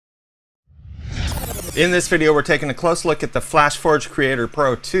In this video, we're taking a close look at the Flashforge Creator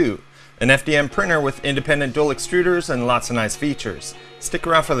Pro 2, an FDM printer with independent dual extruders and lots of nice features. Stick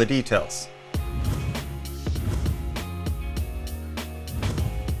around for the details.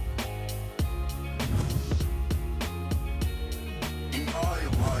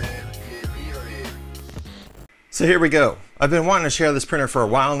 So here we go. I've been wanting to share this printer for a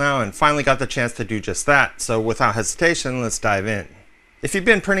while now and finally got the chance to do just that, so without hesitation, let's dive in. If you've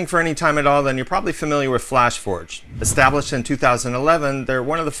been printing for any time at all, then you're probably familiar with Flashforge. Established in 2011, they're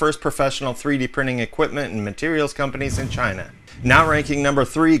one of the first professional 3D printing equipment and materials companies in China. Now ranking number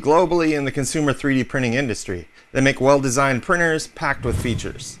 3 globally in the consumer 3D printing industry. They make well-designed printers packed with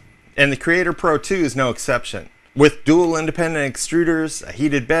features. And the Creator Pro 2 is no exception. With dual independent extruders, a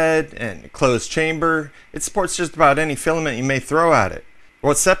heated bed, and a closed chamber, it supports just about any filament you may throw at it.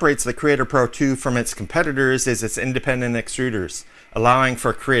 What separates the Creator Pro 2 from its competitors is its independent extruders, allowing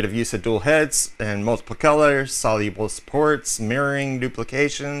for creative use of dual heads and multiple colors, soluble supports, mirroring,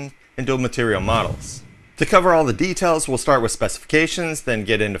 duplication, and dual material models. To cover all the details, we'll start with specifications, then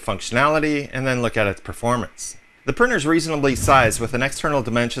get into functionality, and then look at its performance. The printer is reasonably sized with an external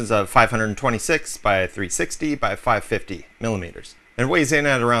dimensions of 526 by 360 by 550 millimeters and weighs in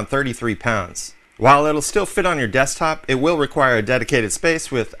at around 33 pounds. While it'll still fit on your desktop, it will require a dedicated space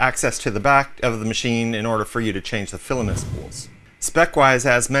with access to the back of the machine in order for you to change the filament spools. Spec-wise,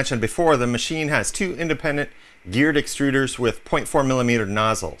 as mentioned before, the machine has 2 independent geared extruders with 0.4 millimeter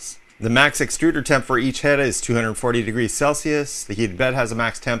nozzles. The max extruder temp for each head is 240 degrees Celsius. The heated bed has a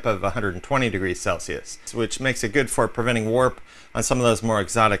max temp of 120 degrees Celsius, which makes it good for preventing warp on some of those more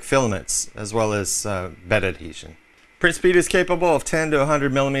exotic filaments, as well as bed adhesion. Print speed is capable of 10 to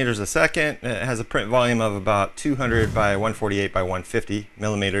 100 millimeters a second. It has a print volume of about 200 by 148 by 150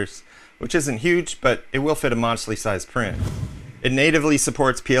 millimeters, which isn't huge, but it will fit a modestly sized print. It natively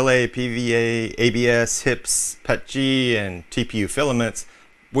supports PLA, PVA, ABS, HIPS, PETG, and TPU filaments,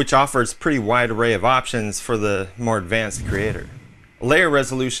 which offers a pretty wide array of options for the more advanced creator. Layer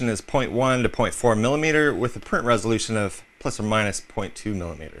resolution is 0.1 to 0.4 millimeter with a print resolution of plus or minus 0.2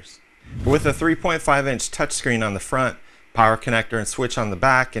 millimeters. With a 3.5 inch touchscreen on the front, power connector and switch on the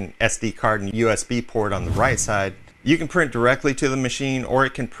back, and SD card and USB port on the right side, you can print directly to the machine or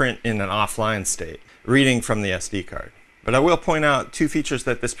it can print in an offline state, reading from the SD card. But I will point out 2 features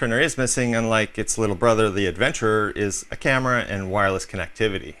that this printer is missing, unlike its little brother, the Adventurer, is a camera and wireless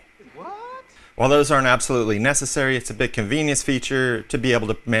connectivity. What? While those aren't absolutely necessary, it's a big convenience feature to be able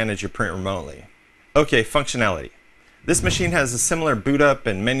to manage your print remotely. Okay, functionality. This machine has a similar boot up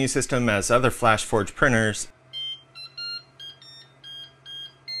and menu system as other Flashforge printers,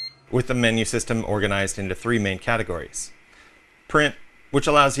 with the menu system organized into 3 main categories. Print, which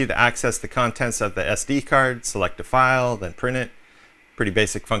allows you to access the contents of the SD card, select a file, then print it. Pretty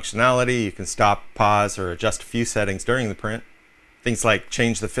basic functionality. You can stop, pause, or adjust a few settings during the print. Things like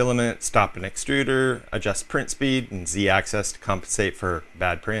change the filament, stop an extruder, adjust print speed, and Z-axis to compensate for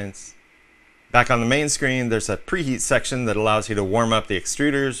bad prints. Back on the main screen, there's a preheat section that allows you to warm up the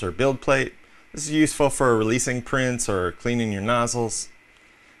extruders or build plate. This is useful for releasing prints or cleaning your nozzles.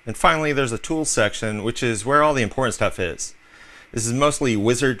 And finally, there's a tools section, which is where all the important stuff is. This is mostly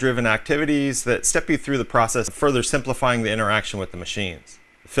wizard-driven activities that step you through the process of further simplifying the interaction with the machines.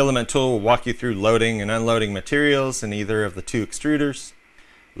 The filament tool will walk you through loading and unloading materials in either of the 2 extruders.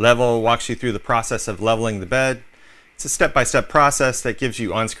 Level walks you through the process of leveling the bed. It's a step-by-step process that gives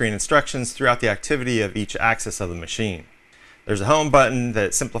you on-screen instructions throughout the activity of each axis of the machine. There's a home button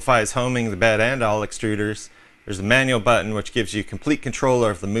that simplifies homing the bed and all extruders. There's a manual button which gives you complete control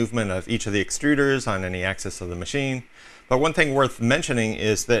of the movement of each of the extruders on any axis of the machine. But one thing worth mentioning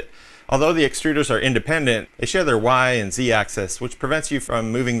is that although the extruders are independent, they share their Y and Z axis, which prevents you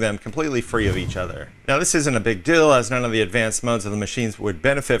from moving them completely free of each other. Now this isn't a big deal, as none of the advanced modes of the machines would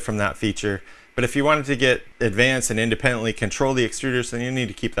benefit from that feature, but if you wanted to get advanced and independently control the extruders, then you need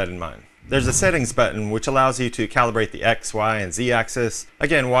to keep that in mind. There's a settings button which allows you to calibrate the X, Y, and Z axis,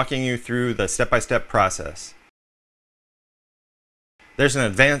 again walking you through the step-by-step process. There's an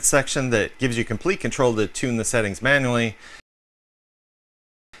advanced section that gives you complete control to tune the settings manually,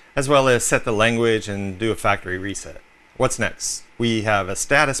 as well as set the language and do a factory reset. What's next? We have a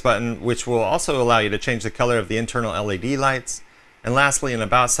status button which will also allow you to change the color of the internal LED lights, and lastly an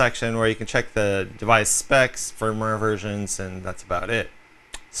about section where you can check the device specs, firmware versions, and that's about it.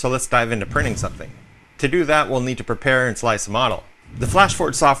 So let's dive into printing something. To do that, we'll need to prepare and slice a model. The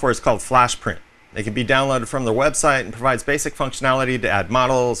Flashforge software is called FlashPrint. It can be downloaded from their website and provides basic functionality to add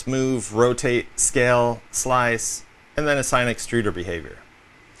models, move, rotate, scale, slice, and then assign extruder behavior.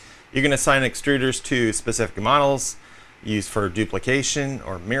 You can assign extruders to specific models, used for duplication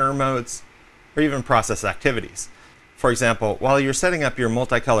or mirror modes. or even process activities. For example, while you're setting up your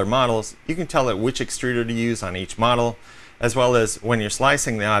multicolor models, you can tell it which extruder to use on each model, as well as when you're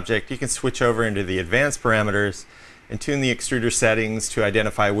slicing the object, you can switch over into the advanced parameters and tune the extruder settings to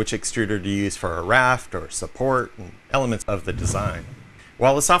identify which extruder to use for a raft or support and elements of the design.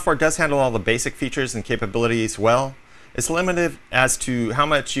 While the software does handle all the basic features and capabilities well, it's limited as to how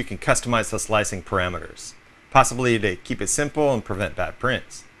much you can customize the slicing parameters, possibly to keep it simple and prevent bad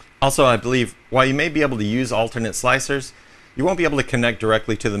prints. Also, I believe while you may be able to use alternate slicers, you won't be able to connect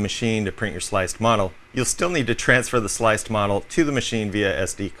directly to the machine to print your sliced model. You'll still need to transfer the sliced model to the machine via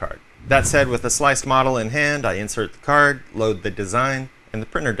SD card. That said, with a sliced model in hand, I insert the card, load the design, and the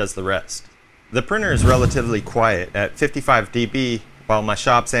printer does the rest. The printer is relatively quiet at 55 dB, while my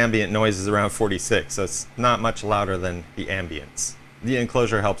shop's ambient noise is around 46, so it's not much louder than the ambience. The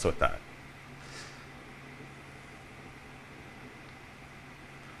enclosure helps with that.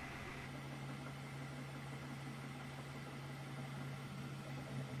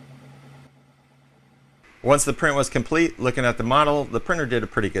 Once the print was complete, looking at the model, the printer did a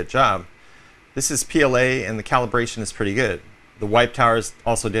pretty good job. This is PLA and the calibration is pretty good. The wipe towers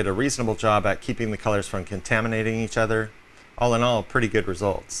also did a reasonable job at keeping the colors from contaminating each other. All in all, pretty good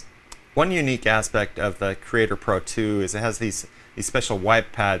results. One unique aspect of the Creator Pro 2 is it has these special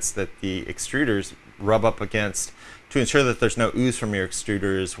wipe pads that the extruders rub up against to ensure that there's no ooze from your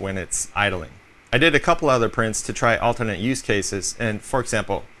extruders when it's idling. I did a couple other prints to try alternate use cases, and for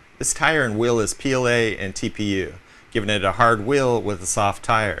example, this tire and wheel is PLA and TPU, giving it a hard wheel with a soft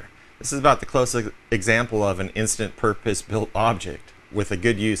tire. This is about the closest example of an instant purpose-built object with a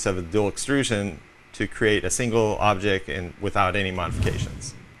good use of a dual extrusion to create a single object and without any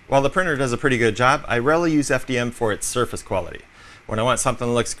modifications. While the printer does a pretty good job, I rarely use FDM for its surface quality. When I want something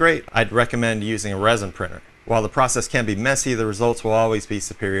that looks great, I'd recommend using a resin printer. While the process can be messy, the results will always be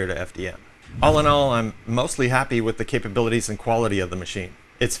superior to FDM. All in all, I'm mostly happy with the capabilities and quality of the machine.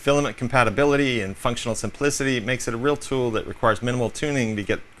 Its filament compatibility and functional simplicity makes it a real tool that requires minimal tuning to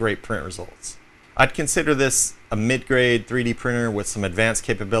get great print results. I'd consider this a mid-grade 3D printer with some advanced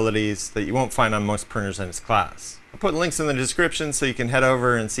capabilities that you won't find on most printers in its class. I'll put links in the description so you can head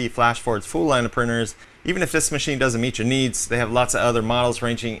over and see Flashforge's full line of printers. Even if this machine doesn't meet your needs, they have lots of other models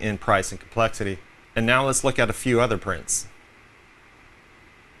ranging in price and complexity. And now let's look at a few other prints.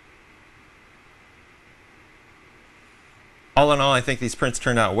 All in all, I think these prints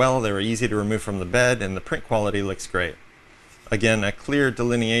turned out well. They were easy to remove from the bed and the print quality looks great. Again, a clear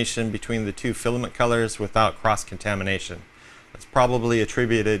delineation between the two filament colors without cross-contamination. That's probably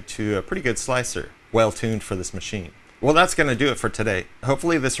attributed to a pretty good slicer, well tuned for this machine. Well, that's going to do it for today.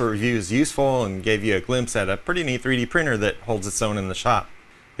 Hopefully this review is useful and gave you a glimpse at a pretty neat 3D printer that holds its own in the shop.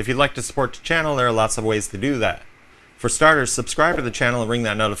 If you'd like to support the channel, there are lots of ways to do that. For starters, subscribe to the channel and ring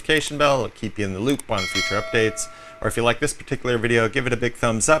that notification bell. It'll keep you in the loop on future updates. Or if you like this particular video, give it a big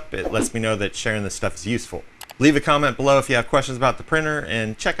thumbs up. It lets me know that sharing this stuff is useful. Leave a comment below if you have questions about the printer,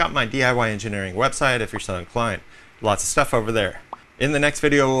 and check out my DIY engineering website if you're so inclined. Lots of stuff over there. In the next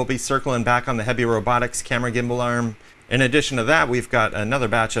video, we'll be circling back on the Heavy Robotics camera gimbal arm. In addition to that, we've got another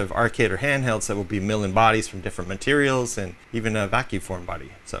batch of arcade or handhelds that will be milling bodies from different materials and even a vacuum form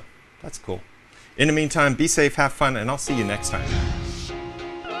body. So that's cool. In the meantime, be safe, have fun, and I'll see you next time.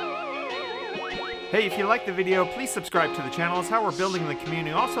 Hey, if you liked the video, please subscribe to the channel. It's how we're building the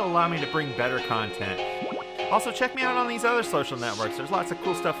community. Also allow me to bring better content. Also check me out on these other social networks. There's lots of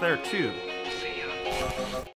cool stuff there too.